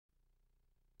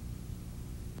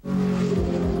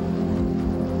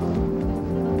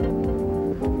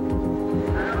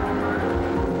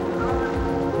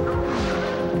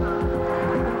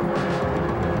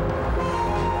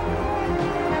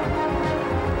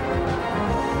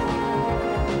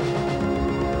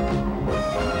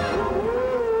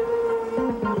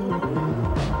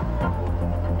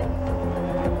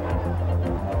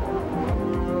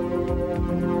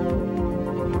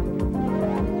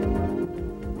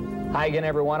Hi again,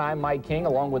 everyone. I'm Mike King,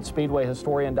 along with Speedway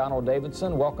historian Donald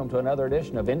Davidson. Welcome to another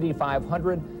edition of Indy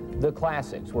 500, The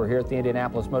Classics. We're here at the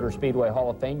Indianapolis Motor Speedway Hall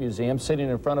of Fame Museum, sitting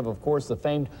in front of course, the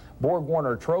famed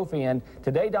Borg-Warner Trophy. And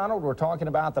today, Donald, we're talking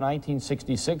about the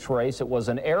 1966 race. It was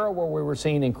an era where we were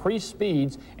seeing increased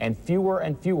speeds and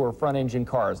fewer front-engine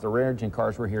cars. The rear-engine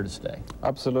cars were here to stay.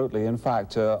 Absolutely. In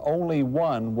fact, only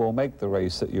one will make the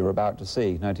race that you're about to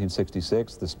see,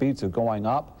 1966. The speeds are going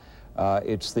up.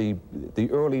 It's the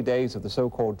early days of the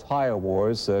so-called tire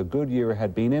wars. Goodyear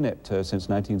had been in it since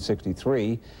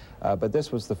 1963, but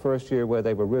this was the first year where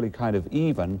they were really kind of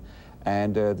even,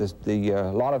 and a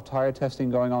lot of tire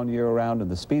testing going on year-round, and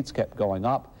the speeds kept going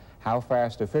up. How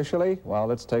fast officially? Well,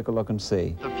 let's take a look and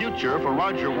see. The future for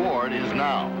Roger Ward is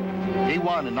now. He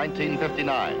won in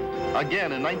 1959,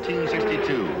 again in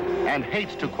 1962, and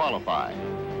hates to qualify.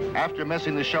 After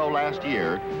missing the show last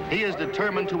year, he is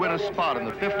determined to win a spot in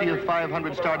the 50th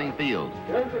 500 starting field.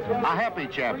 A happy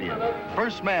champion,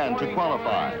 first man to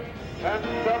qualify. And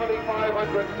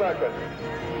 7,500 seconds.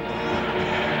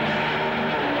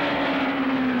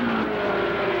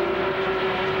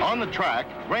 On the track,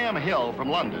 Graham Hill from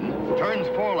London turns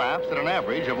 4 laps at an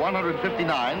average of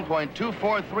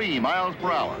 159.243 miles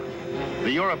per hour.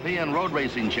 The European road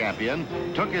racing champion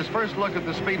took his first look at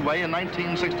the speedway in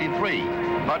 1963,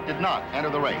 but did not enter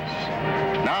the race.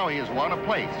 Now he has won a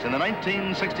place in the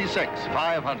 1966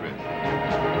 500.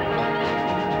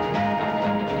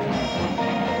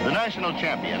 The national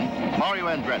champion, Mario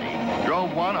Andretti,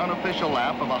 drove one unofficial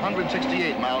lap of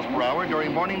 168 miles per hour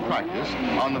during morning practice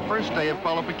on the first day of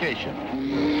qualification.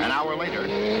 An hour later,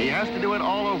 he has to do it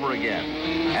all over again.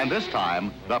 And this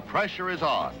time, the pressure is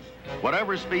on.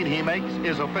 Whatever speed he makes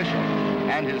is official,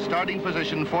 and his starting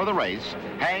position for the race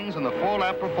hangs on the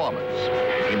 4-lap performance.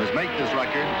 He must make this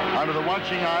record under the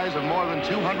watching eyes of more than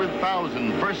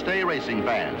 200,000 first-day racing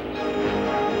fans.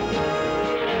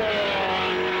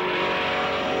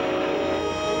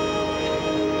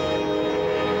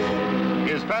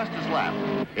 His fastest lap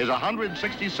is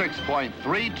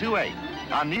 166.328,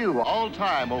 a new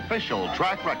all-time official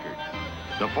track record.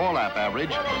 The 4-lap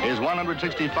average is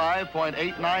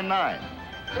 165.899.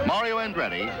 Mario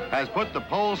Andretti has put the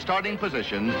pole starting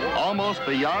position almost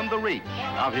beyond the reach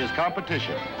of his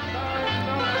competition.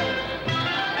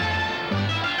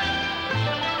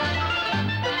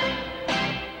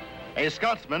 A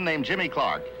Scotsman named Jimmy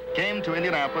Clark came to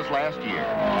Indianapolis last year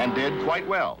and did quite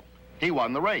well. He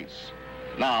won the race.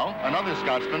 Now, another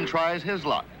Scotsman tries his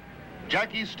luck.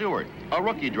 Jackie Stewart, a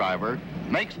rookie driver,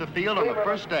 makes the field on the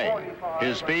first day.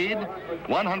 His speed,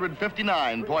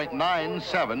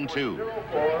 159.972.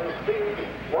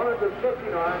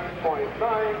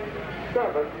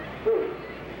 159.972.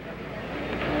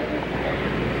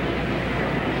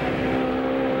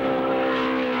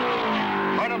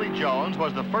 Farley Jones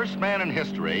was the first man in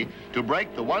history to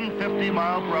break the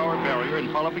 150-mile-per-hour barrier in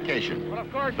qualification.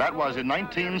 That was in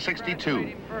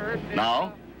 1962.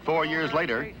 Now, 4 years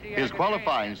later, his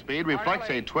qualifying speed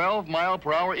reflects a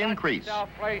 12-mile-per-hour increase.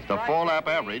 The 4-lap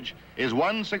average is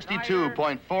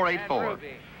 162.484.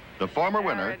 The former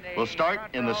winner will start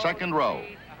in the second row.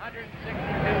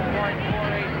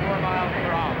 162.484 miles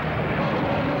per hour.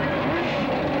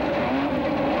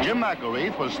 Jim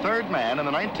McElreath was third man in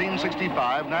the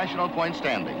 1965 national point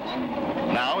standings.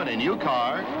 Now, in a new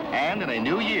car and in a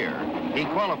new year, he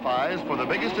qualifies for the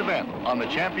biggest event on the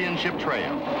championship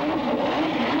trail.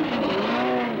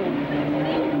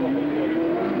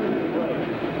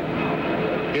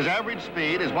 His average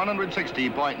speed is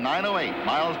 160.908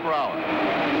 miles per hour.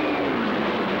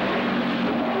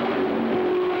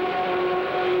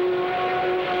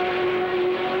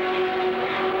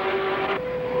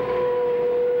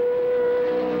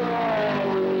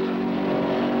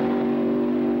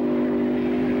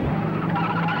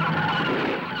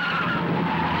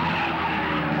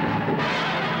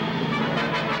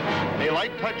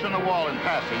 Touch on the wall in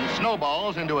passing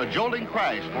snowballs into a jolting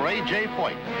crash for A.J.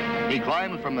 Foyt. He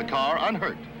climbs from the car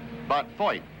unhurt, but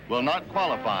Foyt will not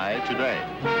qualify today.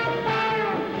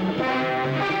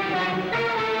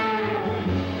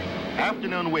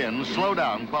 Afternoon winds slow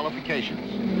down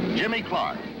qualifications. Jimmy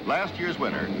Clark, last year's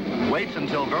winner, waits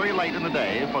until very late in the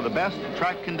day for the best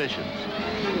track conditions.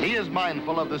 He is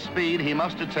mindful of the speed he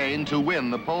must attain to win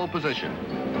the pole position,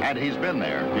 and he's been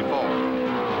there before.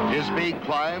 His speed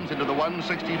climbs into the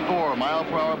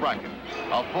 164-mile-per-hour bracket,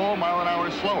 a full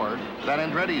mile-an-hour slower than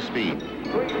Andretti's speed.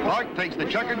 Clark takes the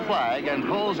checkered flag and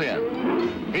pulls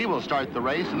in. He will start the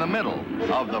race in the middle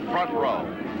of the front row.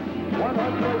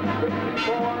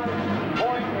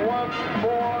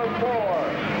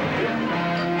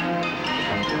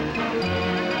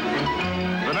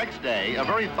 164.144. The next next day, a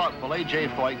very thoughtful A.J.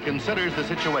 Foyt considers the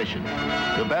situation.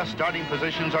 The best starting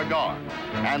positions are gone,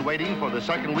 and waiting for the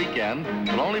second weekend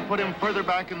will only put him further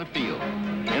back in the field.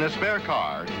 In a spare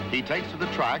car, he takes to the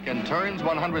track and turns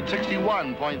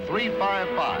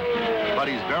 161.355. But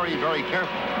he's very, very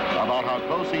careful about how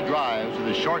close he drives to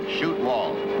the short chute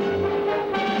wall.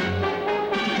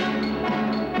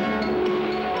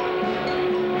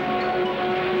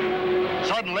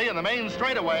 Suddenly, in the main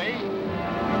straightaway,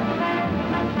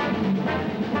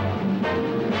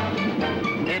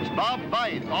 it's Bob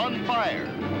Veith on fire.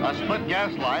 A split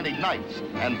gas line ignites,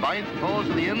 and Veith pulls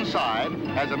to the inside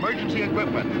as emergency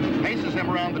equipment paces him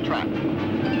around the track.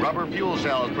 Rubber fuel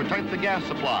cells protect the gas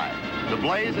supply. The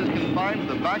blaze is confined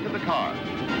to the back of the car.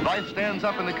 Veith stands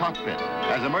up in the cockpit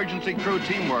as emergency crew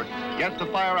teamwork gets the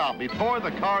fire out before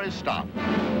the car is stopped.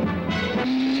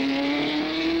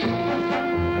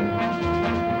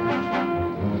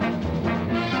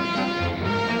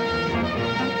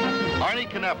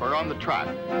 Knepper on the track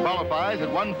qualifies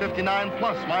at 159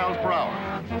 plus miles per hour.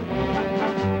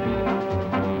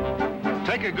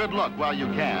 Take a good look while you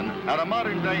can at a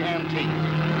modern day antique.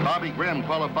 Bobby Grimm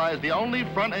qualifies the only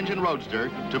front engine roadster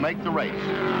to make the race.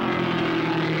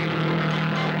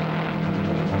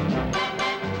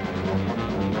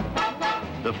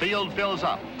 The field fills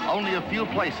up. Only a few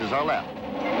places are left.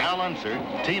 Al Unser,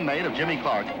 teammate of Jimmy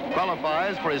Clark,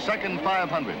 qualifies for his second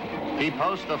 500. He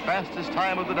posts the fastest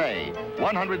time of the day,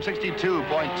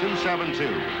 162.272,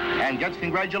 and gets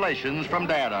congratulations from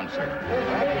Dad Unser.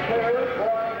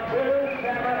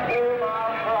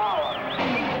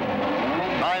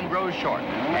 Time grows short,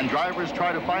 and drivers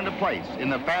try to find a place in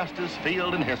the fastest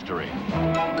field in history.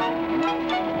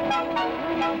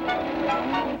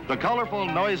 The colorful,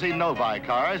 noisy Novi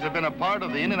cars have been a part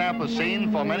of the Indianapolis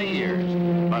scene for many years,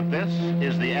 but this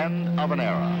is the end of an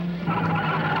era.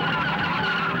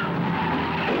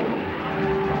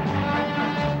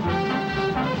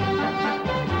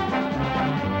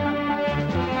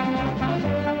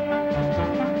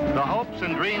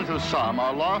 And dreams of some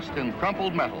are lost in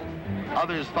crumpled metal.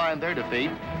 Others find their defeat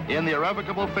in the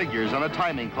irrevocable figures on a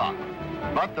timing clock.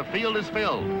 But the field is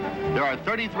filled. There are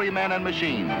 33 men and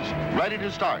machines ready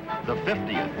to start the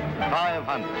 50th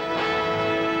 500.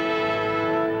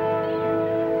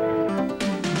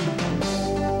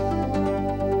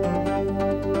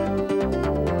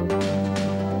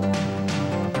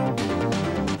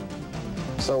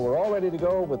 So we're all ready to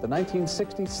go with the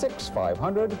 1966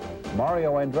 500.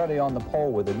 Mario Andretti on the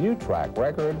pole with a new track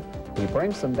record. He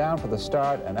brings them down for the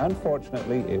start, and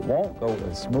unfortunately, it won't go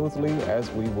as smoothly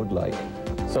as we would like.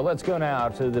 So let's go now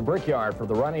to the Brickyard for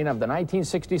the running of the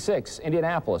 1966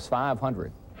 Indianapolis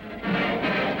 500.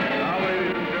 Now,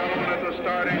 ladies and gentlemen, at the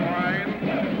starting line,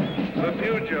 the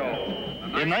Peugeot.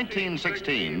 In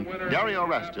 1916, Dario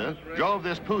Resta drove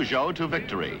this Peugeot to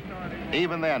victory.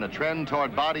 Even then, a trend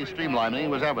toward body streamlining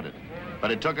was evident,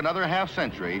 but it took another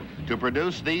half-century to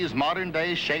produce these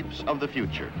modern-day shapes of the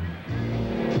future.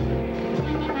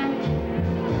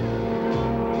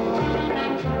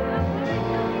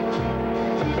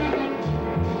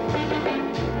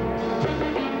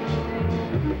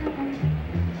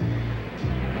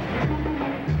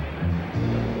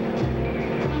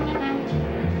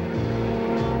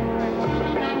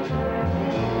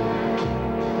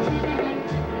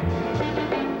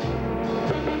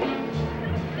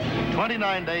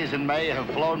 Days in May have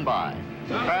flown by.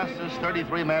 The fastest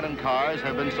 33 men and cars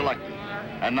have been selected.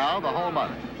 And now the whole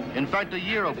month, in fact a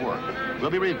year of work,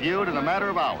 will be reviewed in a matter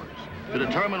of hours to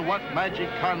determine what magic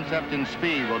concept in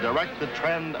speed will direct the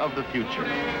trend of the future.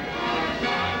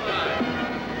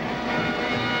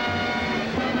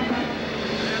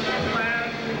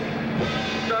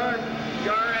 Start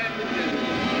your engines.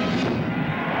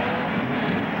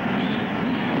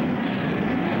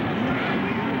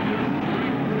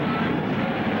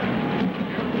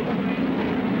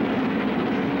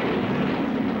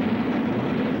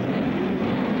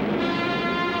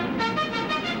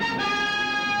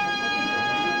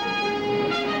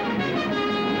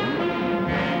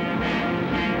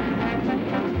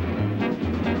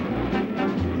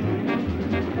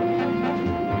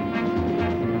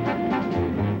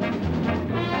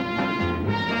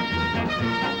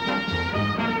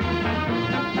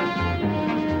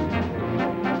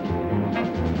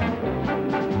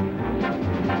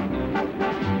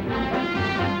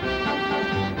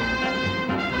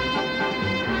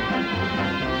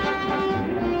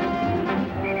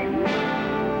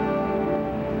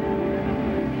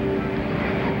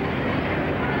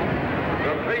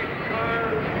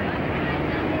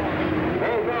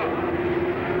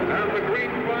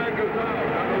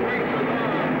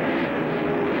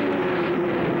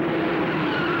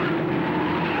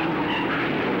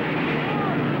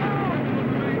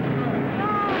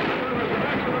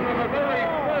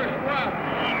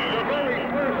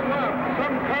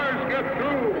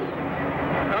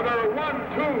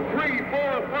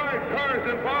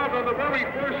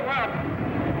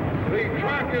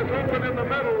 track is open in the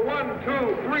middle. 1,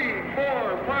 2, 3,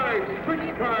 4, 5,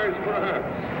 6 cars perhaps.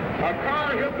 A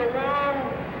car hit the wall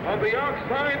on the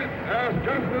outside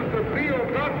just as the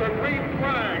field got the green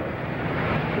flag.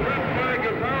 The red flag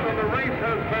is out and the race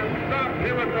has been stopped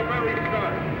here at the very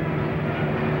start.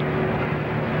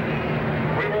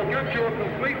 We will get you a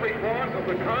complete report of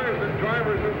the cars and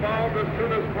drivers involved as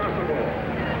soon as possible.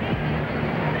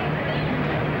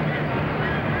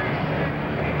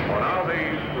 Well, now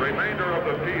the remainder of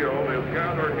the field is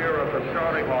gathered here at the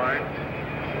starting line,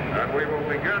 and we will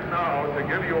begin now to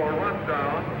give you a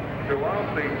rundown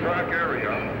throughout the track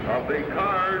area of the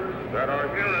cars that are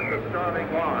here at the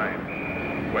starting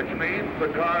line, which means the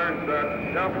cars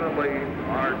that definitely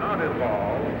are not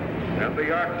involved in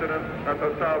the accident at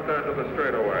the south end of the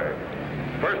straightaway.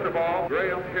 First of all,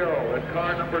 Graham Hill in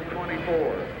car number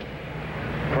 24.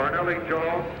 Corneli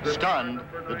Jones. Stunned,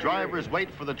 the drivers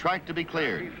wait for the track to be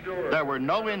cleared. There were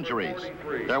no injuries.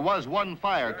 There was one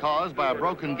fire caused by a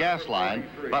broken gas line,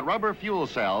 but rubber fuel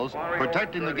cells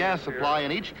protecting the gas supply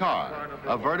in each car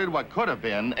averted what could have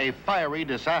been a fiery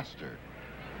disaster.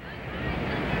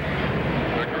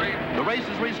 The race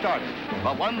is restarted,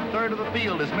 but 1/3 of the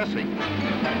field is missing.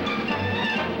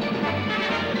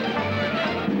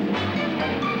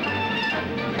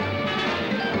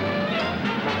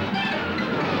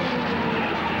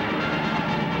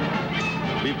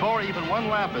 Before even one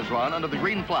lap is run under the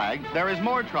green flag, there is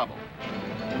more trouble.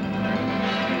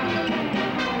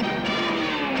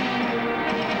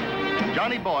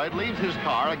 Johnny Boyd leaves his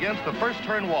car against the first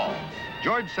turn wall.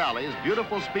 George Sally's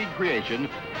beautiful speed creation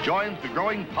joins the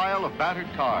growing pile of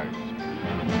battered cars.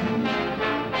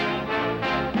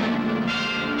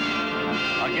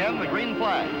 Again, the green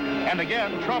flag, and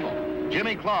again, trouble.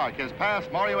 Jimmy Clark has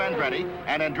passed Mario Andretti,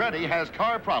 and Andretti has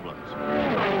car problems.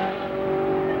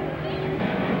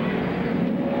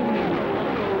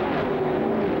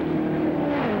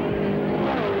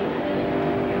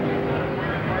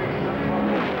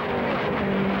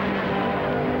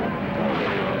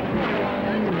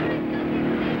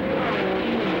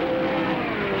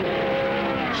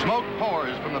 Smoke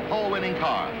pours from the pole-winning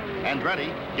car.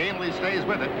 Andretti gamely stays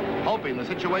with it, hoping the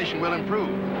situation will improve,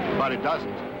 but it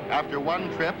doesn't. After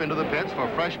one trip into the pits for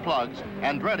fresh plugs,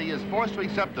 Andretti is forced to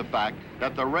accept the fact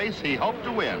that the race he hoped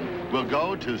to win will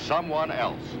go to someone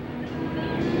else.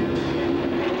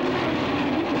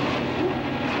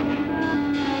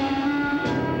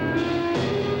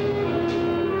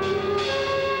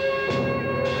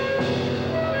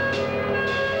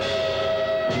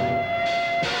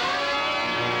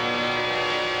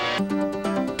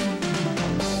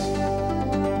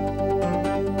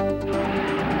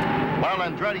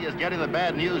 Andretti is getting the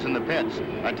bad news in the pits.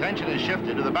 Attention is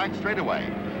shifted to the back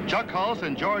straightaway. Chuck Hulse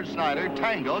and George Snyder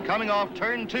tangle coming off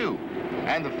turn 2,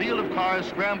 and the field of cars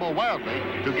scramble wildly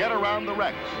to get around the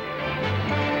wrecks.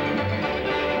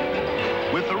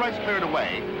 With the wrecks cleared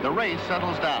away, the race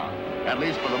settles down, at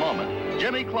least for the moment.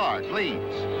 Jimmy Clark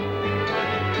leads.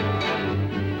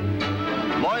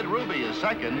 Lloyd Ruby is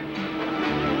second.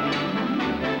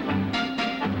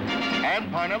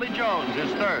 And Parnelli Jones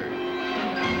is third.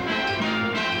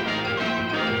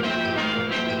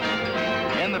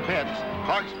 In the pits,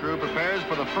 Clark's crew prepares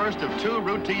for the first of 2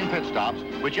 routine pit stops,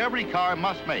 which every car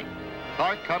must make.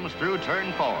 Clark comes through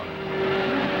turn 4.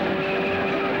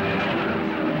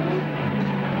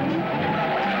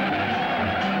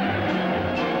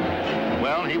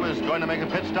 Well, he was going to make a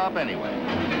pit stop anyway.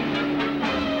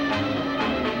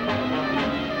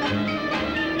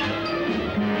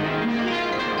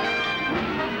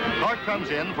 Clark comes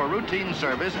in for routine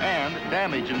service and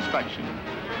damage inspection.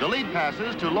 The lead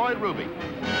passes to Lloyd Ruby.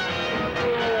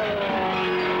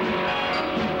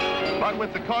 But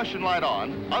with the caution light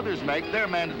on, others make their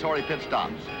mandatory pit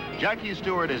stops. Jackie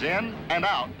Stewart is in and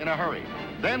out in a hurry.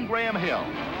 Then Graham Hill.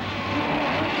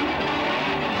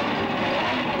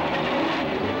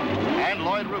 And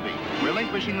Lloyd Ruby,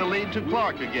 relinquishing the lead to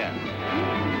Clark again.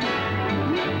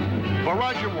 For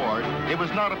Roger Ward, it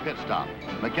was not a pit stop.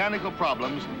 Mechanical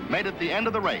problems made it the end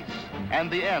of the race and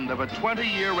the end of a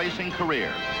 20-year racing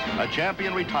career. A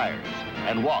champion retires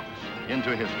and walks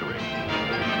into history.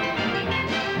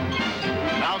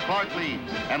 Now Clark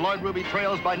leads, and Lloyd Ruby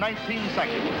trails by 19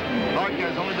 seconds. Clark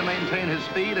has only to maintain his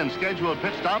speed and scheduled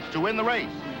pit stops to win the race.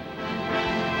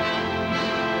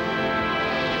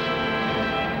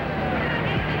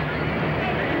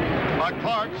 But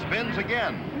Clark spins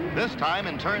again, this time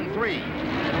in turn 3.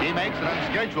 He makes an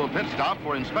unscheduled pit stop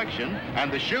for inspection,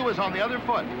 and the shoe is on the other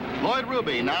foot. Lloyd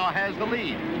Ruby now has the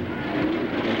lead.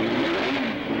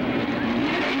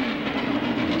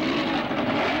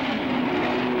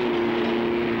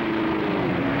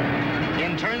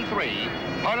 In turn 3,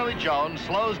 Parnelly Jones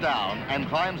slows down and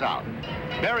climbs out.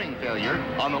 Bearing failure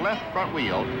on the left front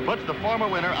wheel puts the former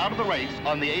winner out of the race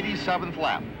on the 87th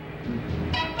lap.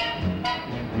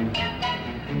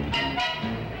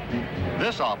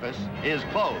 This office is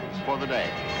closed for the day.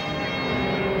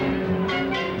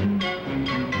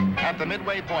 At the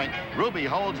midway point, Ruby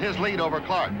holds his lead over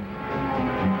Clark.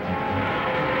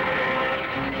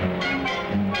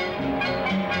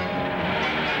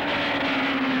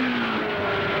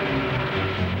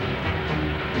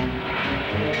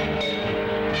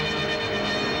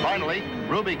 Finally,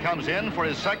 Ruby comes in for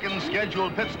his second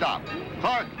scheduled pit stop.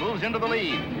 Clark moves into the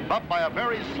lead, up by a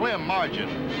very slim margin.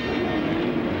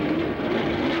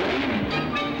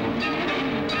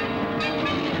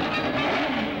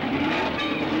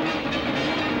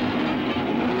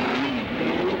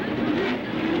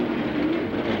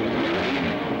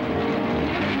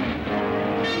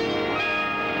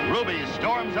 Ruby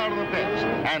storms out of the pits,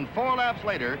 and 4 laps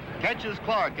later catches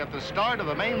Clark at the start of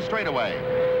the main straightaway.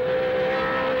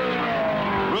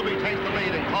 Ruby takes the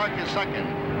lead and Clark is second,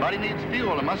 but he needs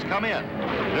fuel and must come in.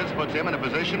 This puts him in a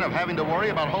position of having to worry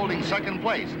about holding second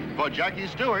place, for Jackie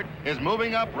Stewart is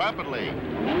moving up rapidly.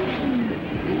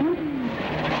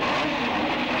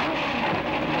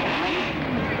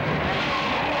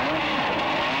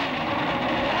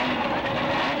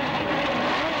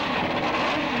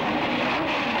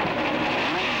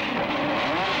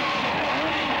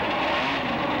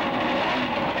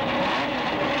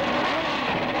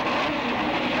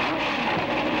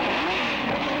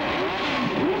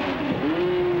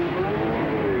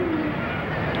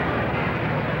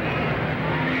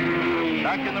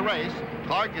 Back in the race,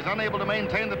 Clark is unable to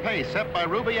maintain the pace set by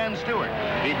Ruby and Stewart.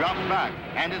 He drops back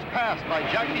and is passed by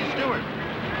Jackie Stewart.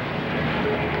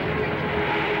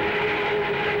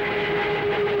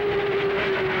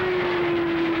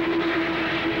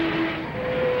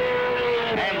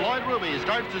 And Lloyd Ruby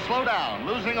starts to slow down,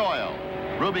 losing oil.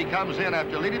 Ruby comes in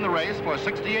after leading the race for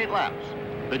 68 laps.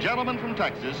 The gentleman from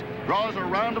Texas draws a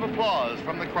round of applause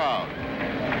from the crowd.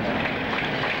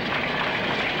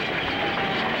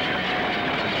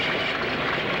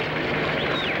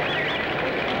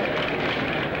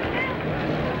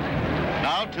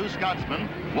 Two Scotsmen,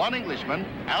 one Englishman,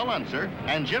 Al Unser,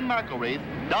 and Jim McElreath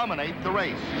dominate the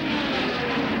race.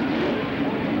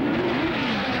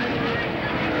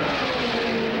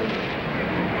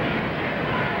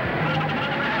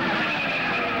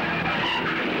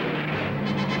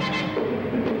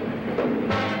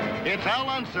 It's Al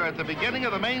Unser at the beginning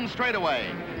of the main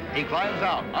straightaway. He climbs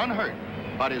out unhurt,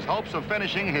 but his hopes of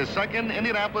finishing his second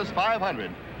Indianapolis 500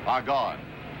 are gone.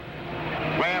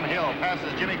 Graham Hill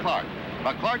passes Jimmy Clark,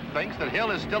 but Clark thinks that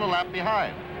Hill is still a lap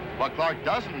behind. What Clark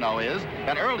doesn't know is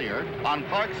that earlier, on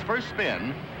Clark's first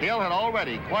spin, Hill had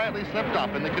already quietly slipped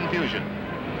up in the confusion.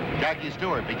 Jackie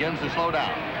Stewart begins to slow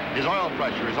down. His oil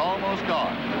pressure is almost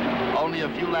gone. Only a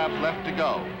few laps left to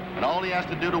go, and all he has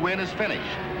to do to win is finish,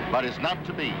 but it's not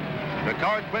to be. The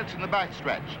car quits in the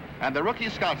backstretch, and the rookie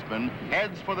Scotsman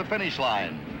heads for the finish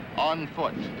line on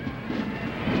foot.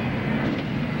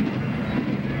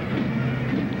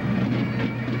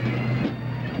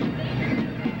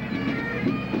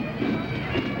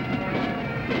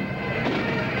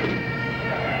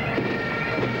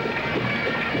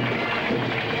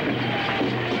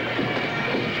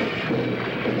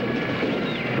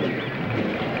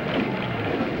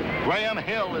 Graham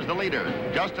Hill is the leader,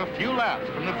 just a few laps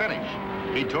from the finish.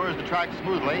 He tours the track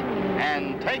smoothly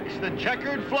and takes the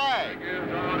checkered flag.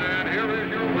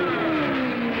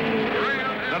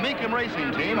 The Meekum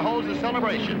Racing Team holds a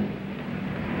celebration.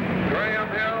 Graham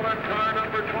Hill and car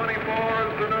number 24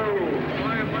 is the new.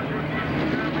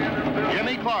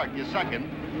 Jimmy Clark is second.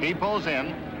 He pulls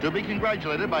in to be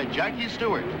congratulated by Jackie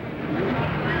Stewart.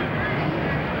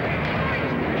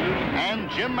 And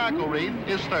Jim McElreath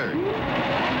is third.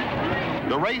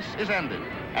 The race is ended,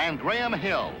 and Graham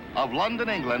Hill of London,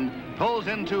 England, pulls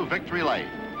into victory lane.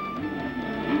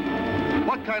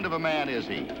 What kind of a man is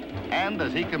he? And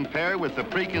does he compare with the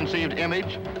preconceived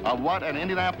image of what an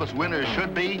Indianapolis winner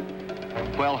should be?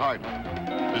 Well, hardly.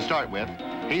 To start with,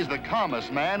 he's the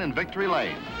calmest man in victory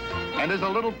lane and is a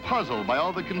little puzzled by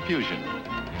all the confusion.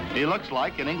 He looks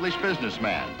like an English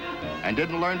businessman and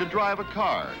didn't learn to drive a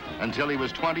car until he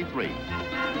was 23.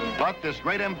 But this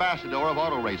great ambassador of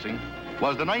auto racing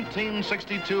was the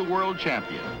 1962 world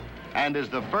champion and is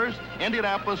the first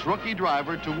Indianapolis rookie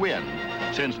driver to win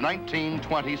since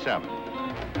 1927.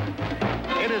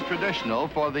 It is traditional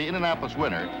for the Indianapolis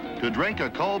winner to drink a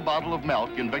cold bottle of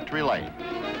milk in victory lane.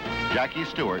 Jackie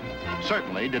Stewart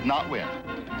certainly did not win.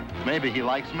 Maybe he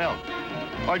likes milk,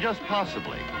 or just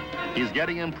possibly, he's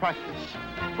getting in practice.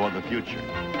 for the future.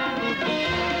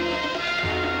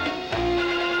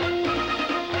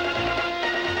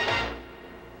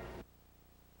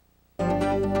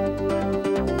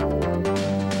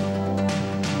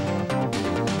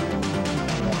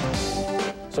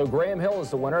 So Graham Hill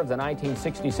is the winner of the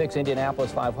 1966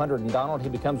 Indianapolis 500, and Donald, he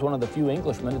becomes one of the few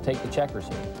Englishmen to take the checkers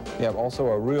here. Yeah, also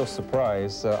a real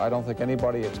surprise. I don't think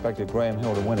anybody expected Graham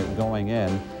Hill to win it going in,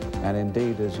 and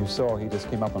indeed, as you saw, he just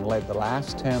came up and led the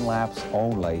last 10 laps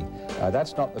only.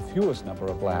 That's not the fewest number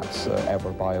of laps ever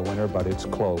by a winner, but it's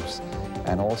close.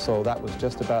 And also, that was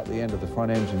just about the end of the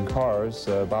front-engine cars.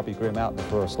 Bobby Grimm out in the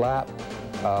first lap.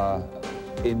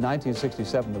 In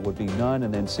 1967, there would be none,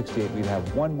 and then 68, we'd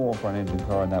have one more front-engine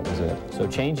car, and that was it. So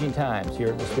changing times here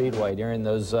at the Speedway during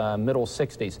those middle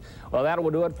 60s. Well, that will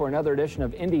do it for another edition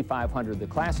of Indy 500, the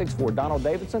Classics. For Donald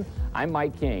Davidson, I'm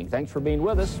Mike King. Thanks for being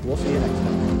with us. We'll see you next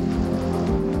time.